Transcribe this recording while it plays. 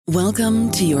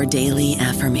Welcome to your daily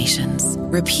affirmations.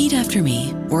 Repeat after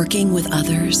me. Working with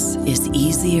others is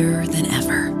easier than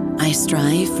ever. I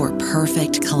strive for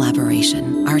perfect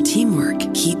collaboration. Our teamwork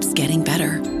keeps getting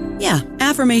better. Yeah,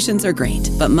 affirmations are great,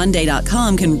 but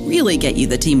Monday.com can really get you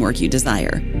the teamwork you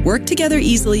desire. Work together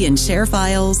easily and share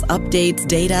files, updates,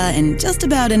 data, and just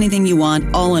about anything you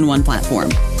want all in one platform.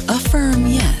 Affirm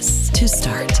yes to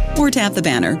start, or tap the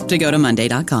banner to go to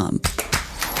Monday.com.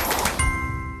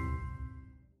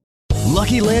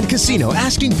 Lucky Land Casino,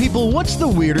 asking people, what's the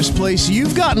weirdest place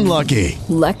you've gotten lucky?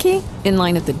 Lucky? In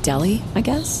line at the deli, I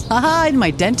guess? Aha, in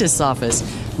my dentist's office.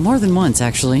 More than once,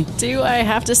 actually. Do I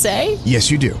have to say?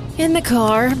 Yes, you do. In the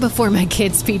car before my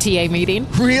kids' PTA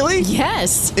meeting. Really?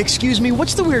 Yes. Excuse me,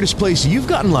 what's the weirdest place you've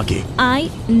gotten lucky? I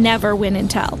never win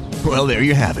and tell. Well, there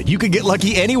you have it. You can get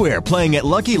lucky anywhere, playing at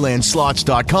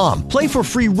LuckyLandSlots.com. Play for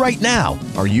free right now.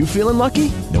 Are you feeling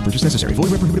lucky? No purchase necessary.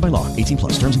 Void where prohibited by law. 18+.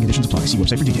 Terms and conditions apply. See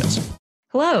website for details.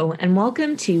 Hello, and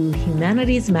welcome to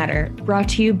Humanities Matter, brought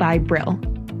to you by Brill.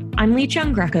 I'm Lee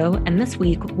Chung Greco, and this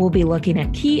week we'll be looking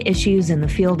at key issues in the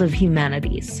field of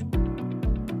humanities.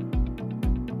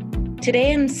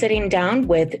 Today I'm sitting down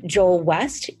with Joel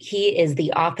West. He is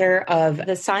the author of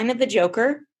The Sign of the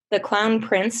Joker, The Clown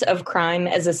Prince of Crime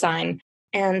as a Sign.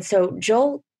 And so,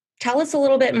 Joel, tell us a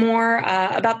little bit more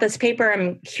about this paper.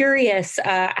 I'm curious,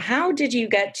 how did you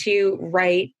get to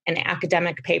write an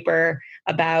academic paper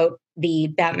about the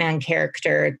Batman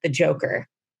character, the Joker?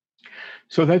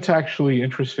 So that's actually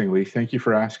interestingly, thank you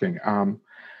for asking.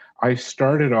 I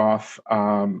started off,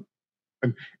 and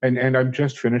I'm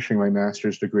just finishing my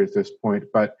master's degree at this point,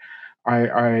 but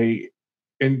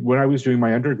when I was doing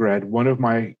my undergrad, one of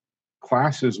my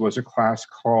classes was a class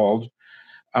called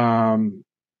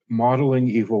Modeling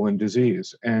Evil and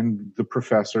Disease. And the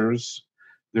professors,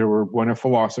 there were one a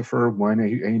philosopher, one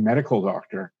a medical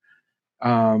doctor,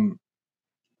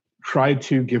 tried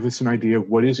to give us an idea of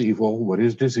what is evil, what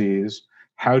is disease,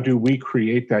 how do we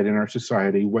create that in our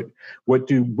society, what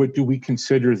do we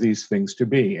consider these things to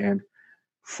be. And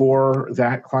for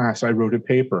that class, I wrote a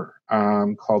paper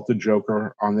called The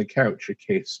Joker on the Couch, a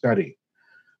case study,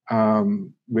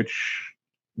 which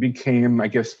became, I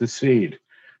guess, the seed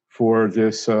for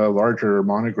this larger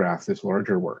monograph, this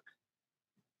larger work.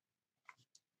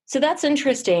 So that's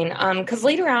interesting, because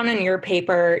later on in your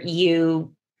paper,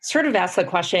 you sort of ask the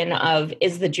question of,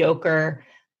 is the Joker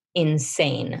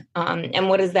insane? And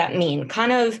what does that mean?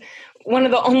 Kind of one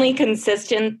of the only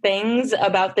consistent things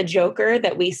about the Joker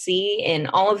that we see in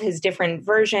all of his different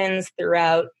versions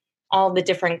throughout all the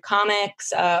different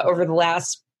comics over the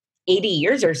last 80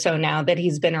 years or so now that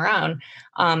he's been around.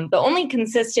 The only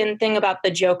consistent thing about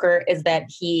the Joker is that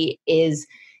he is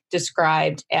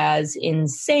described as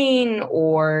insane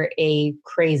or a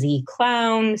crazy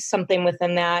clown, something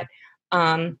within that.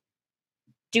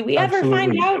 Do we ever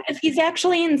find out if he's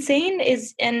actually insane?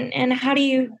 And how do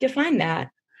you define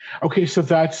that? Okay, so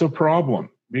that's a problem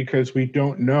because we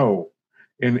don't know.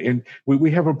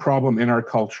 We have a problem in our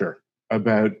culture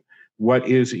about what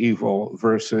is evil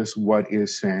versus what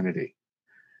is sanity.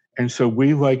 And so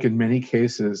we, like in many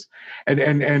cases, and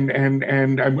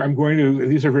I'm going to,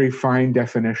 these are very fine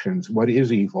definitions. What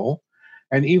is evil?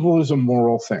 And evil is a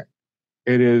moral thing.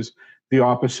 It is the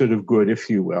opposite of good, if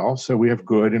you will. So we have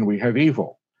good and we have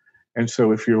evil. And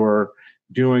so if you're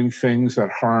doing things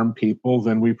that harm people,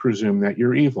 then we presume that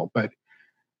you're evil. But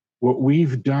what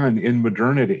we've done in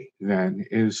modernity then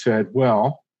is said,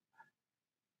 well,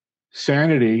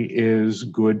 sanity is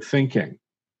good thinking.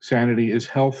 Sanity is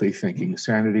healthy thinking.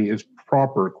 Sanity is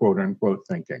proper, quote unquote,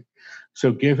 thinking.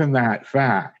 So given that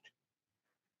fact,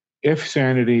 if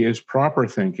sanity is proper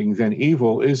thinking, then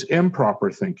evil is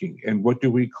improper thinking. And what do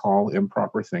we call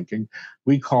improper thinking?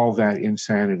 We call that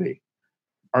insanity.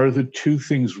 Are the two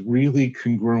things really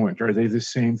congruent? Are they the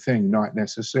same thing? Not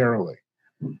necessarily.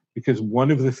 Because one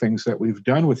of the things that we've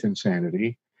done with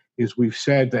insanity is we've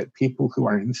said that people who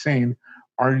are insane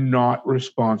are not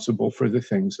responsible for the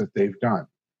things that they've done.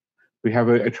 We have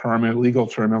a term, a legal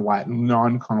term in Latin,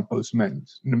 non compos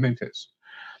mentis.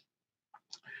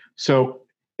 So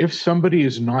if somebody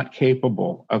is not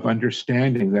capable of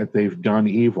understanding that they've done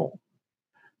evil,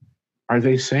 are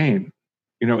they sane?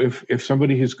 You know, if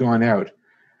somebody has gone out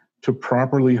to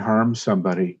properly harm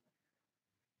somebody,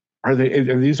 are they?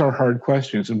 And these are hard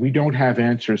questions, and we don't have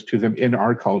answers to them in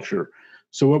our culture.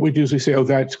 So what we do is we say, oh,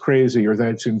 that's crazy, or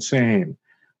that's insane.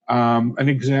 An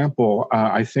example,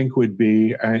 I think, would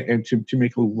be, and to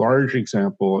make a large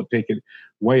example, take it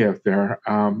way out there,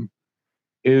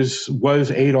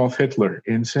 was Adolf Hitler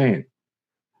insane?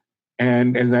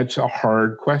 And that's a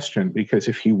hard question, because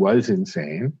if he was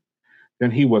insane,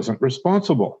 then he wasn't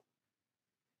responsible.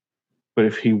 But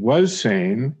if he was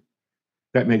sane,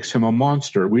 that makes him a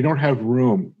monster. We don't have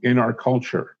room in our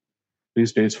culture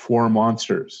these days for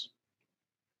monsters.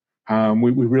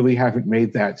 We really haven't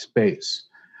made that space.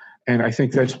 And I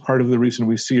think that's part of the reason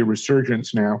we see a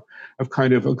resurgence now of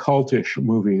kind of occultish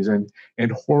movies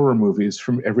and horror movies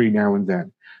from every now and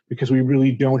then, because we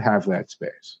really don't have that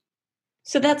space.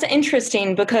 So that's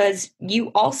interesting, because you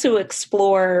also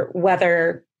explore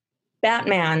whether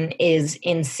Batman is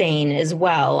insane as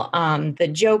well. The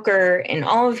Joker, in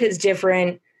all of his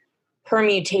different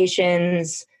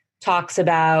permutations, talks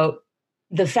about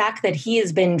the fact that he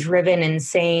has been driven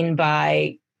insane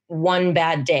by one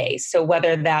bad day. So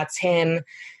whether that's him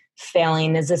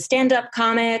failing as a stand-up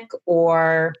comic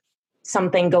or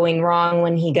something going wrong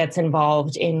when he gets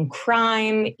involved in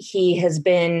crime, he has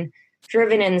been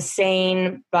driven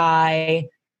insane by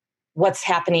what's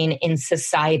happening in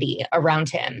society around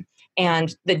him.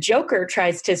 And the Joker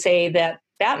tries to say that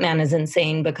Batman is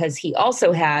insane because he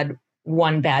also had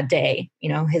one bad day. You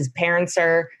know, his parents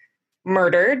are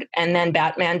murdered, and then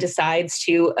Batman decides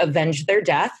to avenge their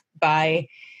death by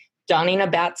donning a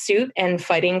bat suit and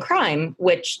fighting crime,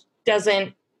 which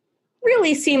doesn't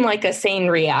really seem like a sane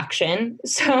reaction.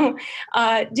 So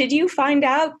did you find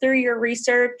out through your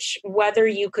research whether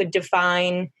you could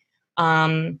define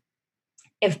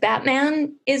if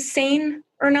Batman is sane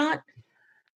or not?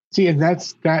 See, and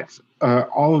that's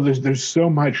all of this. There's so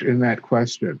much in that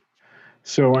question.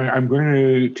 So I'm going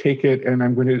to take it, and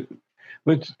I'm going to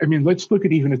let's look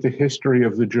at even at the history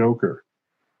of the Joker.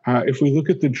 If we look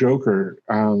at the Joker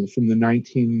from the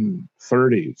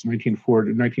 1930s,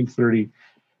 1930,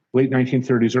 late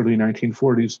 1930s, early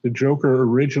 1940s, the Joker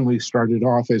originally started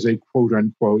off as a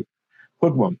quote-unquote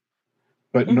hoodlum,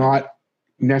 but not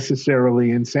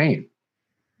necessarily insane.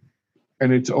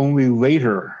 And it's only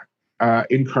later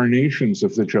incarnations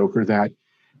of the Joker that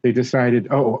they decided,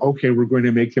 oh, okay, we're going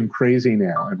to make him crazy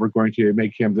now, and we're going to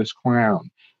make him this clown,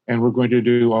 and we're going to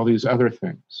do all these other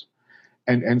things.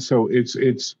 And so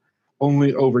it's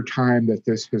only over time that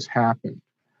this has happened.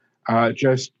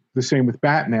 Just the same with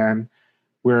Batman,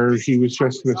 where he was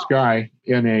just this guy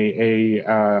in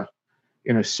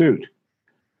a suit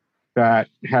that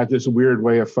had this weird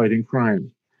way of fighting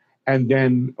crime, and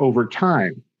then over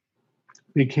time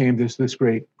became this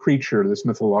great creature, this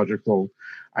mythological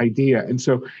idea. And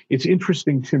so it's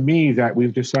interesting to me that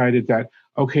we've decided that,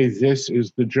 okay, this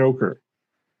is the Joker.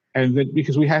 And that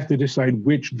because we have to decide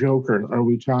which Joker are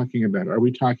we talking about. Are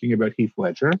we talking about Heath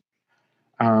Ledger,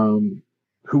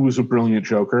 who was a brilliant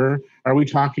Joker? Are we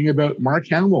talking about Mark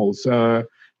Hamill's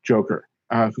Joker,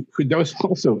 who was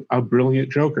also a brilliant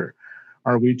Joker?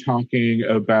 Are we talking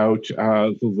about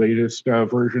the latest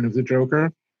version of the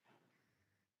Joker?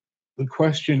 The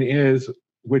question is,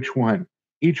 which one?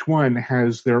 Each one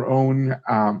has their own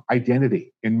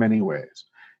identity in many ways.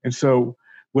 And so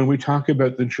when we talk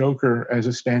about the Joker as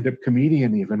a stand-up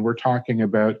comedian even, we're talking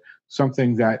about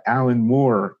something that Alan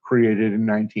Moore created in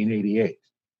 1988,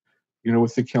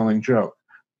 with The Killing Joke.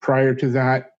 Prior to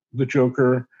that, the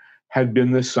Joker had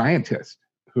been this scientist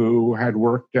who had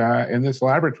worked in this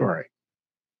laboratory.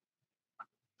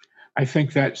 I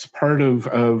think that's part of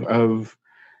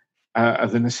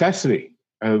the necessity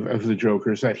of the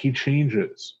Joker, is that he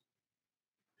changes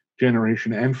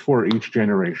generation and for each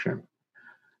generation.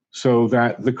 So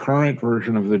that the current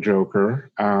version of the Joker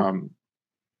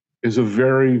is a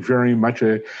very, very much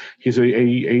he's a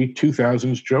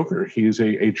 2000s Joker. He's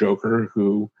a Joker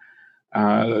who,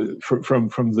 from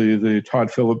the Todd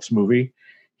Phillips movie,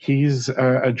 he's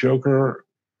a Joker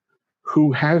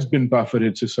who has been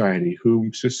buffeted society,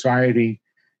 whom society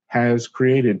has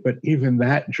created. But even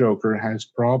that Joker has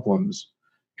problems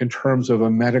in terms of a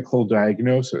medical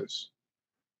diagnosis.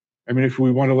 I mean, if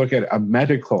we want to look at a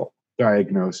medical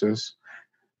diagnosis,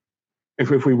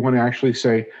 if we want to actually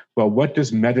say, well, what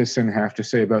does medicine have to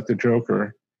say about the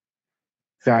Joker?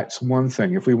 That's one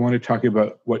thing. If we want to talk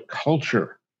about what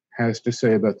culture has to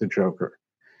say about the Joker,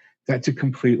 that's a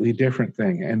completely different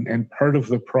thing. And part of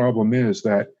the problem is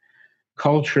that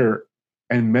culture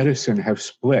and medicine have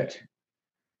split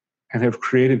and have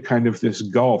created kind of this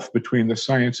gulf between the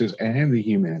sciences and the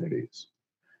humanities.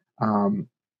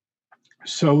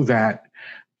 So that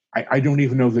I don't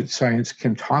even know that science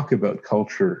can talk about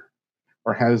culture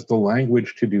or has the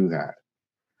language to do that.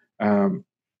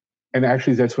 And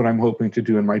actually, that's what I'm hoping to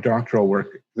do in my doctoral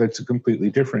work. That's a completely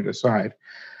different aside.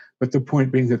 But the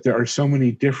point being that there are so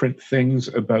many different things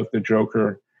about the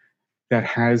Joker that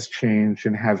has changed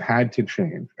and have had to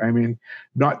change. I mean,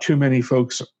 not too many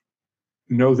folks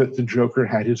know that the Joker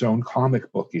had his own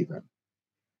comic book even.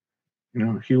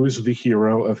 He was the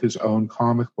hero of his own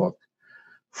comic book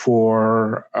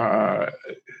for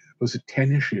was it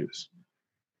 10 issues?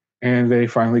 And they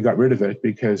finally got rid of it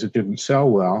because it didn't sell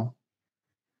well.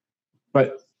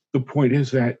 But the point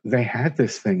is that they had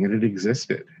this thing and it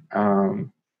existed. And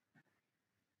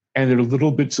there are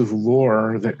little bits of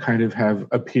lore that kind of have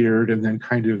appeared and then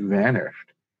kind of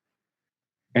vanished.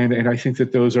 And I think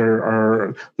that those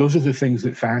are the things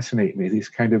that fascinate me. These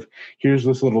kind of, here's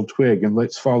this little twig and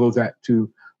let's follow that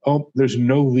to, oh, there's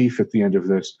no leaf at the end of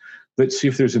this. Let's see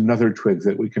if there's another twig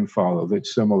that we can follow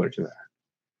that's similar to that.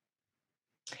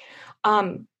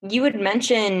 You had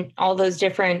mentioned all those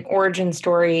different origin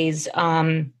stories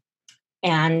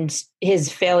and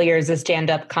his failure as a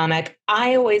stand-up comic.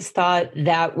 I always thought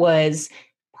that was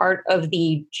part of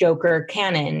the Joker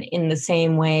canon in the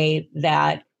same way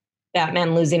that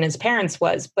Batman losing his parents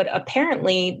was. But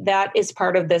apparently that is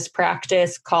part of this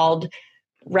practice called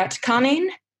retconning,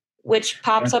 which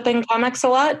pops up in comics a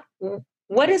lot.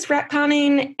 What is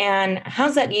retconning and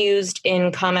how's that used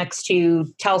in comics to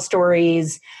tell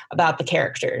stories about the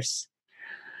characters?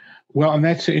 Well, and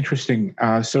that's interesting.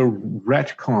 So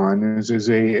retcon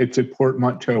it's a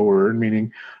portmanteau word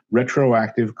meaning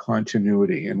retroactive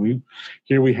continuity. And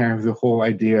here we have the whole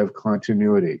idea of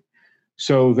continuity.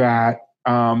 So that,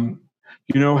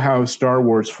 you know how Star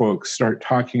Wars folks start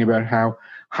talking about how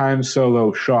Han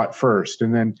Solo shot first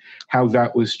and then how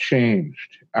that was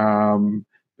changed.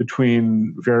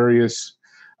 Between various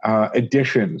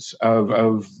editions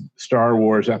of Star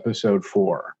Wars Episode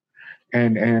 4,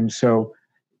 and so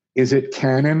is it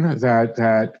canon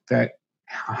that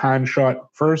Han shot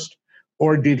first,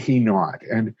 or did he not?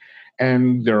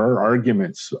 And there are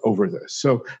arguments over this.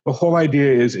 So the whole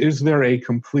idea is there a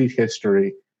complete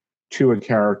history to a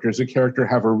character? Does a character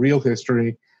have a real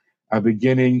history, a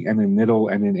beginning and a middle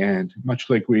and an end, much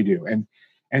like we do?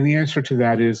 And the answer to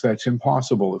that is that's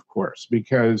impossible, of course,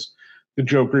 because the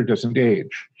Joker doesn't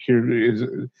age.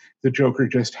 The Joker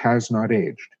just has not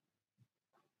aged.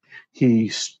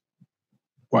 He's,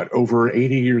 over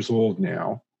 80 years old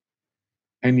now,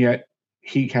 and yet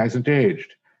he hasn't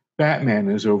aged. Batman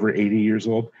is over 80 years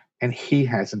old, and he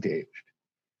hasn't aged.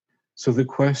 So the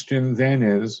question then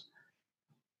is,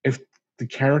 if the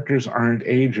characters aren't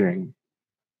aging,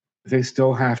 they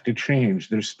still have to change.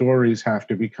 Their stories have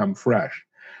to become fresh.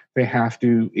 They have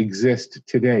to exist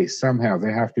today somehow.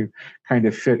 They have to kind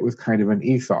of fit with kind of an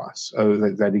ethos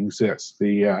that exists,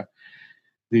 the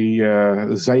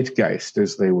zeitgeist,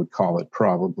 as they would call it,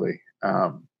 probably.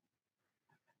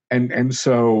 And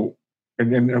so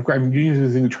I'm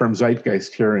using the term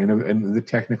zeitgeist here in the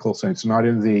technical sense, not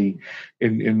in the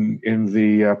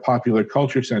popular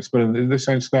culture sense, but in the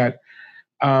sense that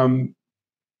Hegel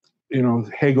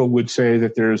would say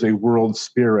that there is a world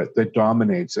spirit that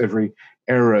dominates every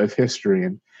era of history.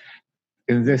 And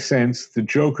in this sense, the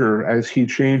Joker, as he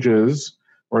changes,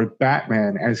 or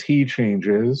Batman, as he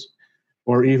changes,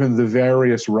 or even the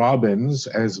various Robins,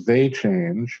 as they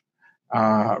change,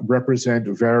 represent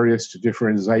various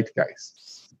different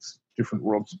zeitgeists, different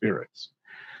world spirits.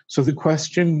 So the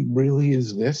question really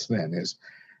is this then, is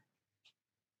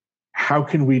how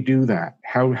can we do that?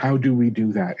 How do we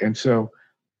do that? And so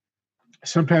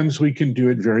sometimes we can do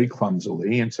it very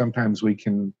clumsily, and sometimes we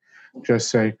can just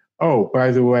say, oh,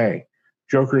 by the way,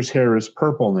 Joker's hair is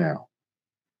purple now.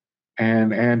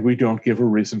 And we don't give a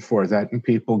reason for that. And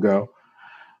people go,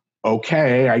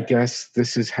 okay, I guess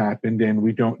this has happened and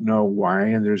we don't know why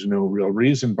and there's no real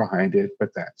reason behind it, but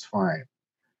that's fine.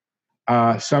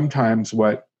 Sometimes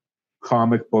what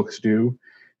comic books do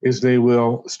is they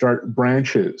will start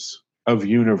branches of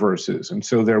universes. And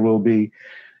so there will be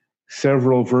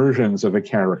several versions of a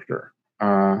character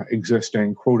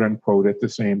existing, quote unquote, at the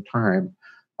same time,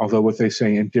 although what they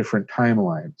say in different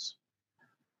timelines.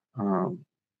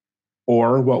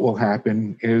 Or what will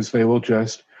happen is they will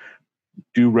just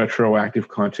do retroactive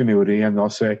continuity and they'll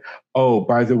say, oh,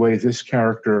 by the way, this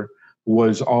character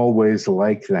was always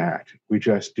like that. We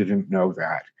just didn't know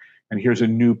that. And here's a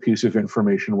new piece of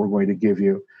information we're going to give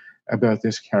you about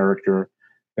this character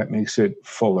that makes it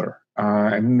fuller.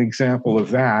 And an example of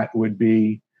that would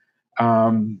be,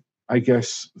 I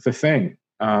guess, The Thing,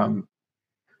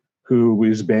 who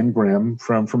is Ben Grimm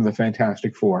from the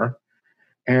Fantastic Four,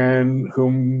 and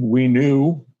whom we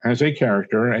knew as a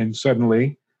character, and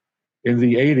suddenly in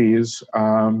the 80s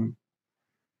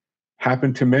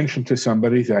happened to mention to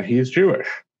somebody that he is Jewish.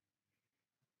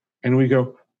 And we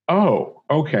go, oh,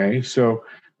 okay, so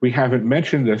we haven't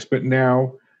mentioned this, but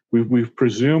now we've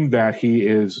presumed that he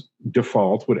is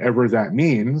default, whatever that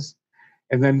means,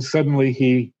 and then suddenly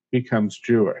he becomes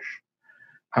Jewish.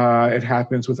 It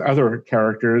happens with other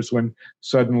characters when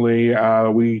suddenly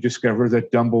we discover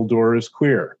that Dumbledore is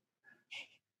queer.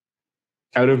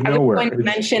 out of nowhere. I was going to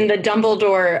mention the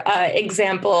Dumbledore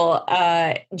example.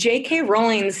 J.K.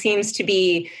 Rowling seems to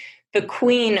be the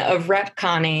queen of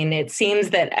retconning. It seems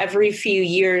that every few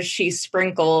years she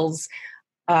sprinkles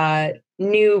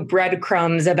new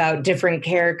breadcrumbs about different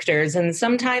characters, and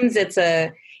sometimes it's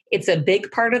a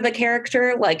big part of the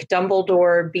character, like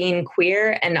Dumbledore being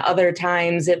queer, and other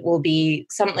times it will be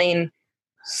something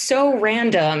so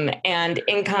random and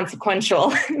inconsequential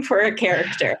for a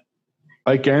character.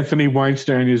 Like Anthony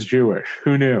Weinstein is Jewish.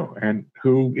 Who knew? And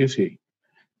who is he?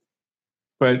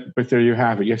 But there you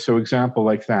have it. Yes, so example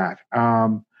like that.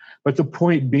 But the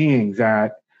point being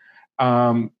that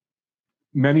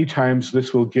many times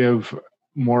this will give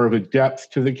more of a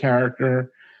depth to the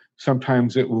character.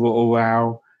 Sometimes it will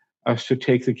allow us to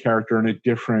take the character in a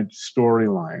different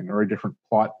storyline or a different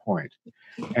plot point.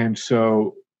 And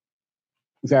so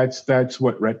that's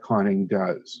what retconning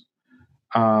does.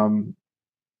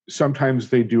 Sometimes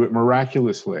they do it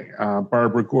miraculously.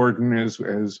 Barbara Gordon, as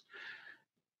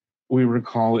we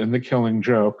recall in The Killing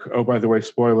Joke, oh, by the way,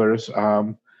 spoilers,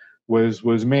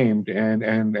 was maimed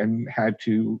and had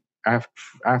to,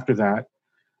 after that,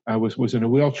 was in a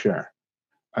wheelchair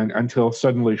until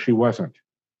suddenly she wasn't.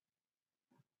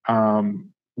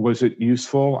 Was it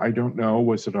useful? I don't know.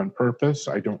 Was it on purpose?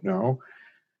 I don't know.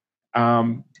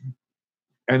 And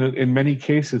in many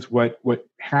cases, what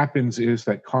happens is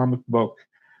that comic book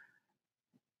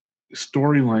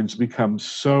storylines become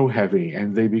so heavy,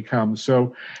 and they become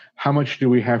so, how much do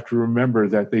we have to remember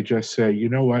that they just say, you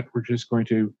know what, we're just going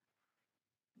to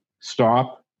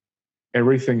stop.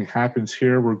 Everything happens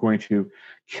here. We're going to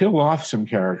kill off some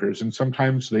characters, and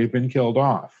sometimes they've been killed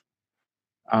off.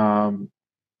 And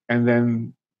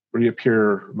then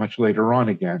reappear much later on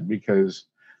again, because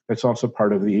that's also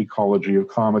part of the ecology of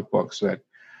comic books, that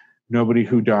nobody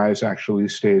who dies actually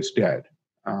stays dead.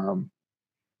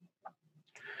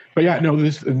 But yeah, no,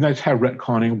 and that's how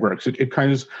retconning works. It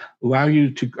kind of allow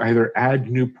you to either add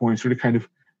new points or to kind of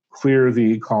clear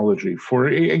the ecology. For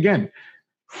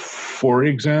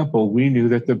example, we knew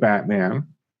that the Batman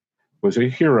was a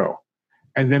hero.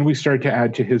 And then we start to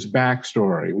add to his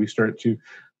backstory. We start to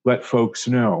let folks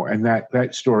know, and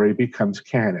that story becomes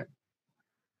canon.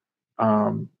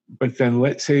 But then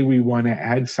let's say we want to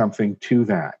add something to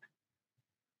that,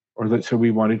 or let's say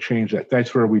we want to change that.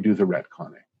 That's where we do the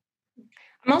retconning.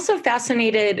 I'm also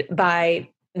fascinated by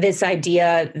this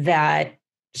idea that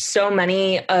so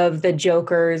many of the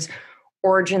Joker's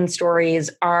origin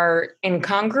stories are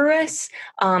incongruous.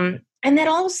 And that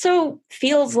also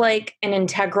feels like an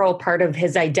integral part of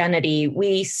his identity.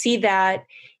 We see that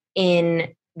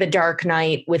in The Dark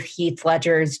Knight with Heath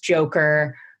Ledger's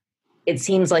Joker. It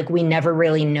seems like we never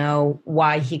really know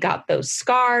why he got those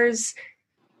scars.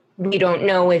 We don't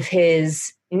know if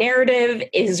his narrative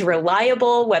is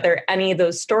reliable, whether any of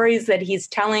those stories that he's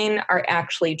telling are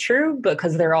actually true,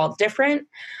 because they're all different.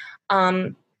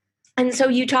 And so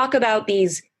you talk about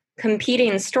these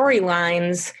competing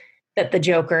storylines that the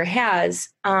Joker has.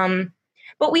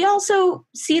 But we also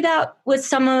see that with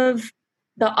some of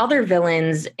the other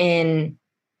villains in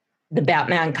the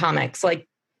Batman comics, like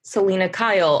Selina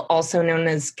Kyle, also known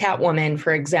as Catwoman,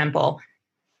 for example.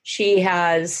 She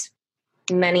has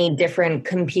many different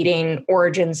competing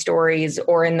origin stories,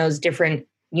 or in those different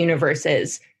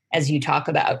universes, as you talk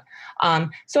about.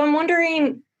 So I'm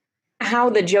wondering how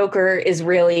the Joker is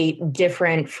really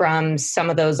different from some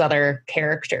of those other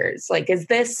characters. Like, is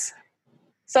this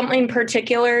something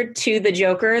particular to the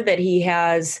Joker, that he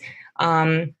has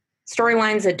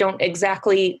storylines that don't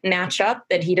exactly match up,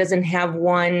 that he doesn't have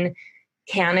one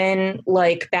canon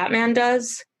like Batman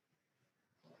does?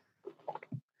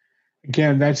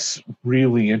 Again, that's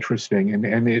really interesting,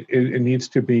 and it needs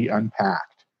to be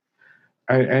unpacked.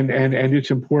 And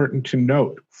it's important to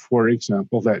note, for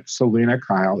example, that Selina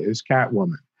Kyle is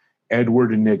Catwoman, Edward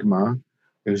Nygma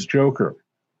is Joker.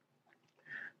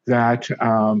 That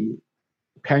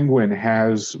Penguin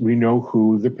we know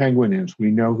who the Penguin is. We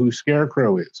know who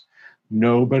Scarecrow is.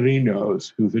 Nobody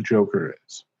knows who the Joker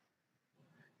is.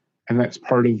 And that's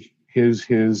part of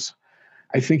his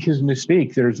I think his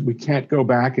mistake. We can't go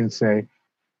back and say,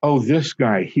 oh, this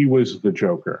guy, he was the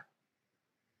Joker.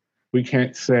 We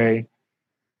can't say,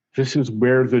 this is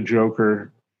where the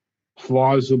Joker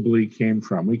plausibly came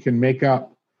from. We can make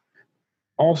up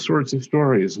all sorts of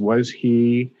stories. Was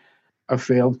he a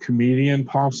failed comedian?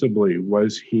 Possibly.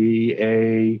 Was he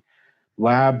a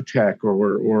lab tech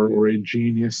or a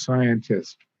genius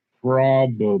scientist?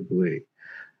 Probably.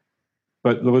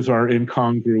 But those are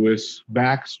incongruous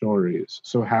backstories.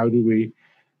 So how do we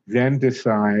then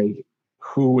decide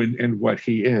who and what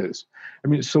he is? I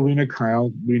mean, Selina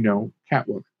Kyle, we know,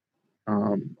 Catwoman.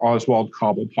 Oswald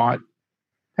Cobblepot,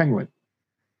 Penguin.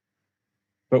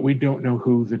 But we don't know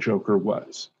who the Joker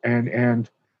was. And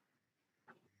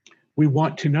we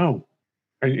want to know.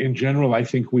 In general, I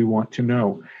think we want to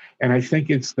know. And I think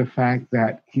it's the fact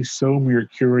that he's so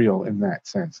mercurial in that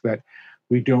sense that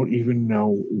we don't even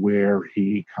know where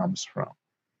he comes from.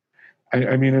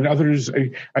 I mean, and others,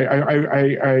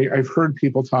 I've heard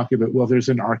people talk about, well, there's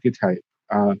an archetype,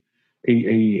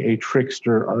 a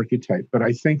trickster archetype. But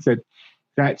I think that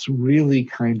that's really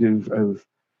kind of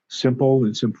simple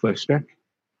and simplistic.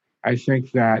 I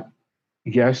think that,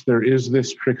 yes, there is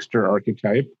this trickster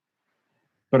archetype,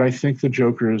 but I think the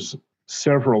Joker's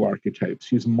several archetypes.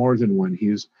 He's more than one.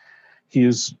 He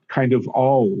is kind of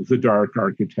all the dark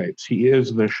archetypes. He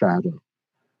is the shadow.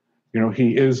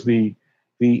 He is the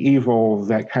evil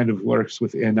that kind of lurks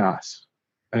within us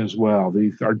as well.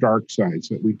 These are dark sides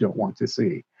that we don't want to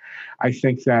see. I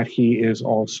think that he is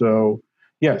also,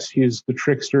 yes, he is the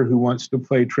trickster who wants to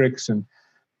play tricks and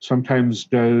sometimes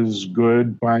does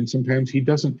good, and sometimes he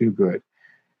doesn't do good.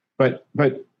 But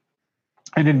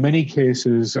in many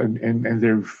cases, and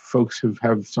there folks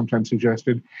have sometimes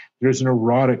suggested, there's an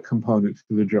erotic component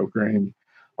to the Joker. And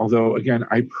although, again,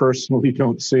 I personally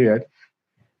don't see it,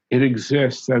 it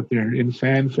exists out there in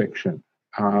fan fiction.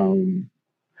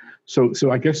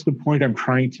 So I guess the point I'm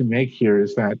trying to make here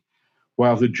is that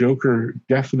while the Joker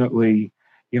definitely,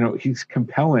 he's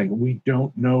compelling, we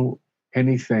don't know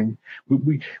anything.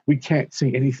 We can't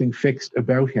see anything fixed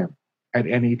about him at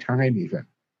any time even.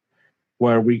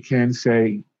 Where we can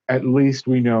say, at least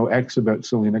we know X about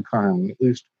Selina Kyle, at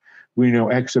least we know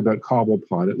X about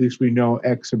Cobblepot, at least we know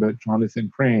X about Jonathan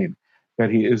Crane,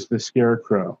 that he is the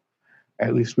Scarecrow.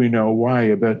 At least we know Y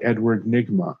about Edward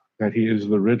Nygma, that he is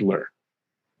the Riddler.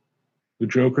 The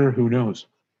Joker, who knows?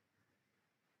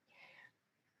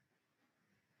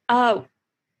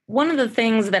 One of the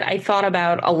things that I thought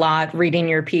about a lot reading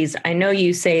your piece, I know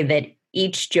you say that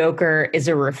each Joker is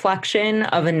a reflection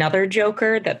of another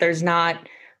Joker, that there's not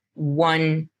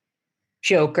one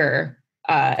Joker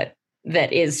that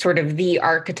is sort of the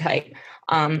archetype.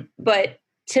 But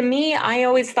to me, I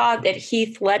always thought that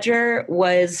Heath Ledger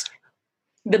was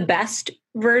the best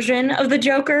version of the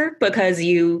Joker because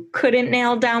you couldn't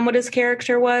nail down what his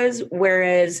character was,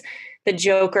 whereas the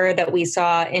Joker that we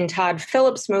saw in Todd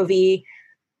Phillips' movie,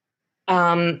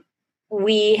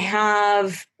 we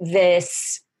have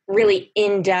this really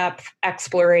in-depth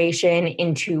exploration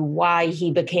into why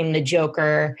he became the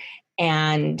Joker.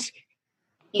 And,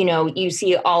 you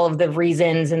see all of the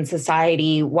reasons in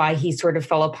society why he sort of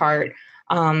fell apart.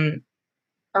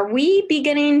 Are we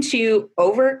beginning to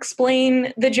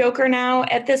over-explain the Joker now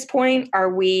at this point?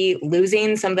 Are we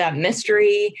losing some of that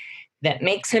mystery that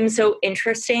makes him so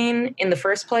interesting in the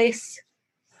first place?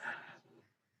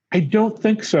 I don't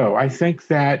think so. I think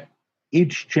that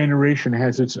each generation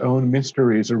has its own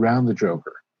mysteries around the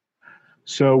Joker.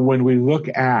 So when we look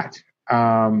at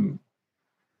the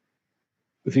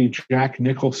Jack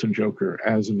Nicholson Joker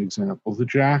as an example, the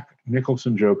Jack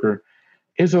Nicholson Joker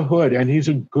is a hood, and he's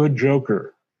a good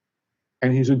Joker.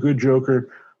 And he's a good Joker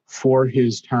for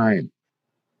his time.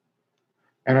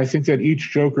 And I think that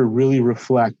each Joker really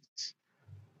reflects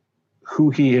who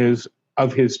he is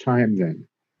of his time then.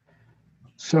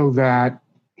 So that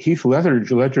Heath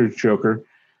Ledger's Joker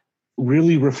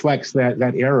really reflects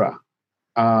that era,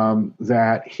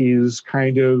 that his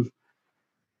kind of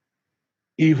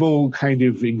evil kind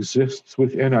of exists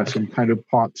within us and kind of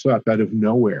pops up out of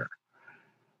nowhere.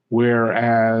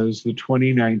 Whereas the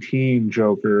 2019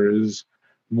 Joker is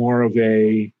more of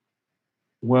a,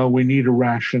 well, we need a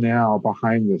rationale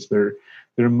behind this. There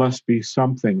must be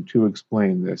something to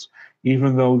explain this.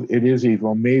 Even though it is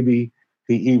evil, maybe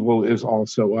the evil is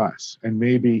also us, and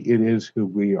maybe it is who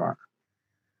we are.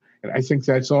 And I think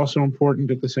that's also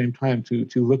important at the same time to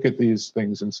look at these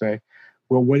things and say,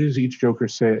 well, what does each Joker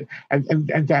say?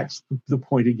 And that's the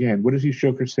point again. What does each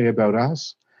Joker say about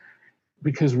us?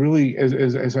 Because really,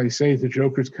 as I say, the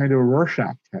Joker's kind of a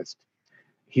Rorschach test.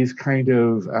 He's kind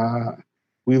of,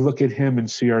 we look at him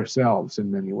and see ourselves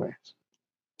in many ways.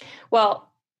 Well,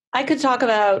 I could talk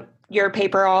about your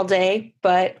paper all day,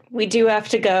 but we do have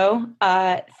to go.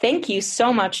 Thank you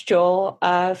so much, Joel,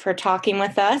 for talking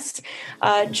with us.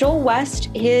 Joel West,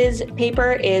 his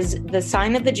paper is The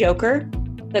Sign of the Joker,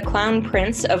 the Clown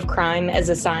Prince of Crime as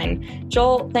a Sign.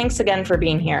 Joel, thanks again for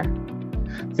being here.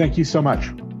 Thank you so much.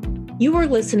 You are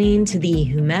listening to the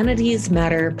Humanities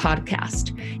Matter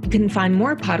podcast. You can find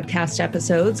more podcast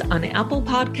episodes on Apple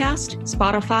Podcast,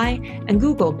 Spotify, and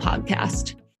Google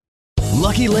Podcast.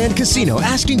 Lucky Land Casino,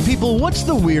 asking people, what's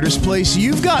the weirdest place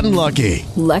you've gotten lucky?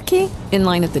 Lucky? In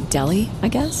line at the deli, I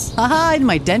guess? Aha, in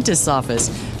my dentist's office.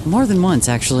 More than once,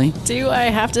 actually. Do I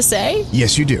have to say?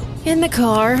 Yes, you do. In the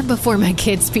car before my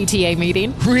kids' PTA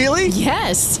meeting. Really?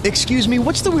 Yes. Excuse me,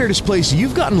 what's the weirdest place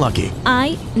you've gotten lucky?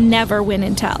 I never win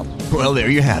and tell. Well, there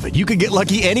you have it. You can get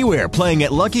lucky anywhere, playing at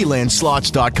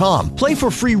LuckyLandSlots.com. Play for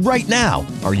free right now.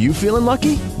 Are you feeling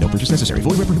lucky? No purchase necessary.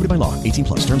 Void where prohibited by law. 18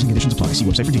 plus. Terms and conditions apply. See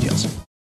website for details.